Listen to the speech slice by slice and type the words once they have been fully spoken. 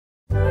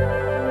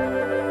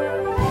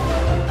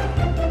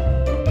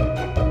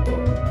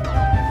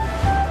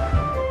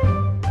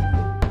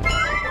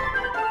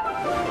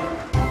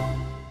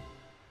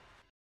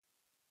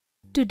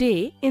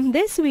Today, in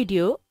this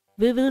video,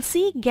 we will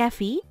see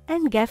Gaffy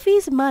and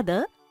Gaffy's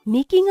mother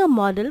making a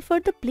model for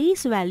the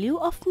place value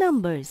of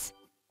numbers.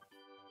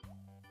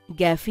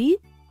 Gaffy,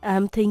 I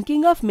am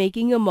thinking of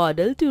making a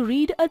model to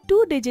read a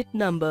 2-digit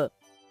number.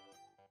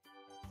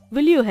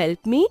 Will you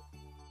help me?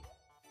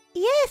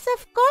 Yes,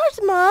 of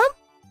course, Mom.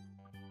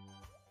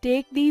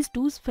 Take these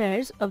two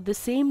spheres of the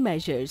same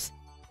measures.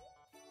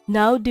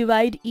 Now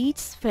divide each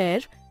sphere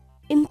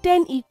in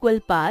 10 equal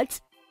parts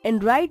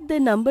and write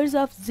the numbers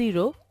of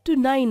 0 to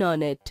 9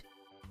 on it.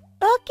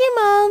 Okay,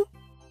 Mom.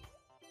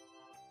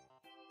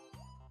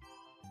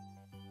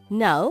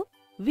 Now,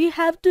 we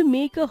have to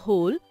make a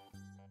hole.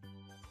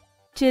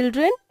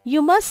 Children,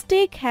 you must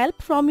take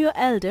help from your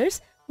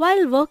elders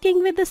while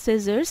working with the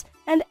scissors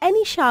and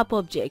any sharp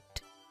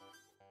object.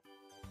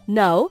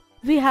 Now,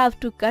 we have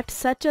to cut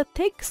such a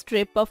thick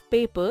strip of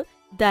paper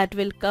that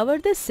will cover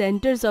the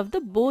centers of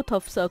the both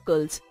of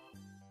circles.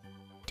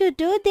 To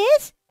do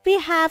this, we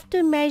have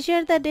to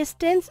measure the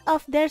distance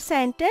of their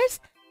centers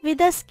with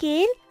a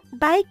scale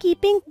by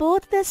keeping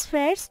both the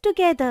spheres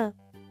together.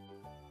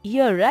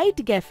 You're right,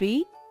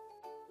 Gaffy.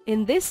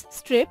 In this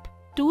strip,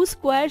 two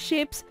square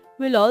shapes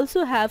will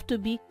also have to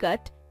be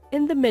cut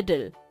in the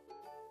middle.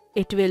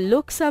 It will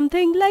look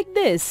something like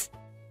this.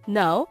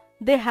 Now,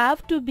 they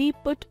have to be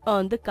put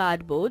on the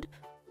cardboard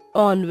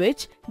on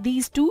which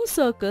these two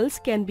circles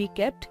can be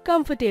kept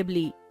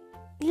comfortably.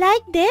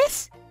 Like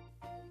this?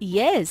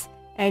 Yes,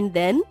 and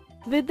then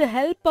with the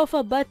help of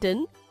a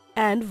button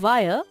and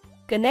wire,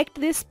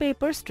 connect this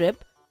paper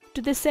strip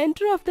to the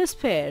center of the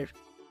sphere.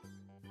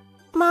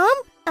 Mom,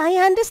 I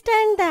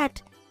understand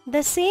that.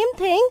 The same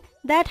thing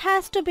that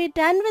has to be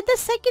done with the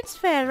second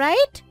sphere,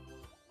 right?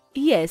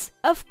 Yes,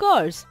 of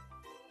course.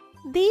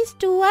 These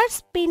two are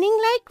spinning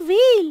like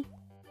wheel.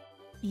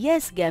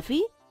 Yes,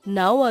 Gaffy.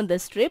 Now on the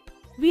strip,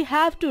 we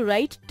have to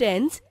write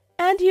tens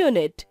and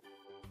unit.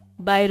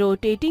 By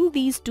rotating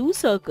these two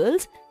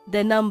circles,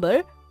 the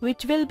number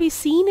which will be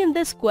seen in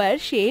the square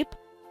shape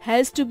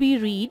has to be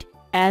read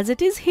as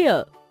it is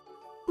here.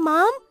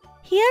 Mom,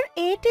 here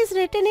 8 is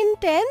written in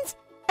tens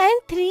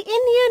and 3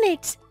 in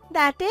units.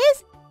 That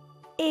is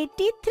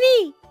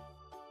 83.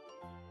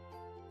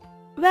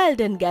 Well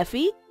done,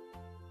 Gaffy.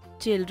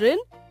 Children,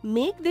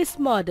 make this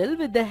model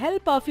with the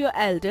help of your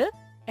elder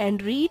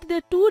and read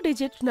the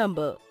 2-digit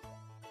number.